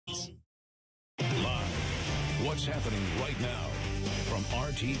what's happening right now from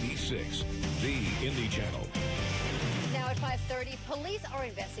RTV6, the Indy Channel. Now at 5:30, police are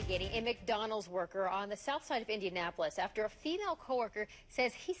investigating a McDonald's worker on the south side of Indianapolis after a female coworker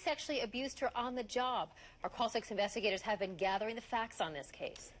says he sexually abused her on the job. Our Call 6 investigators have been gathering the facts on this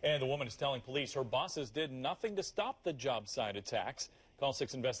case. And the woman is telling police her bosses did nothing to stop the job site attacks. Call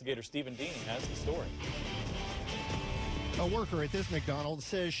 6 investigator Stephen Dean has the story. A worker at this McDonald's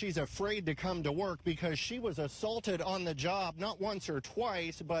says she's afraid to come to work because she was assaulted on the job not once or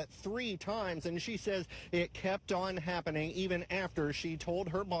twice, but 3 times. And she says it kept on happening even after she told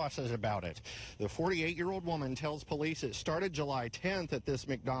her bosses about it. The 48-year-old woman tells police it started July 10th at this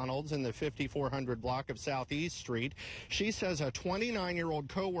McDonald's in the 5400 block of Southeast Street. She says a 29-year-old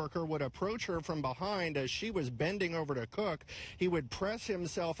coworker would approach her from behind as she was bending over to cook. He would press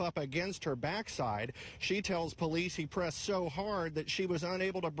himself up against her backside. She tells police he pressed so hard that she was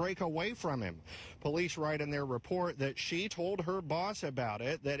unable to break away from him. Police write in their report that she told her boss about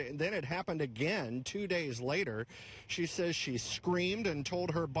it, then it happened again 2 days later. She says she screamed and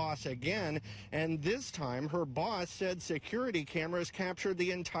told her boss again, and this time her boss said security cameras captured the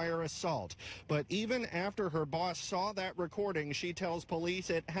entire assault. But even after her boss saw that recording, she tells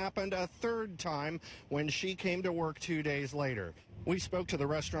police it happened a 3rd time when she came to work 2 days later. We spoke to the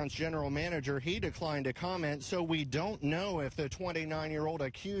restaurant's general manager. He declined to comment, so we don't know if the 29-year-old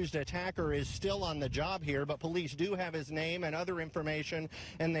accused attacker is still on the job here, but police do have his name and other information,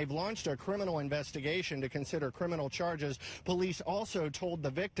 and they've launched a criminal investigation to consider criminal charges. Police also told the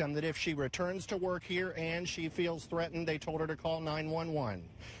victim that if she returns to work here and she feels threatened, they told her to call 911.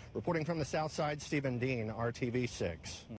 Reporting from the south side, Stephen Dean, RTV6.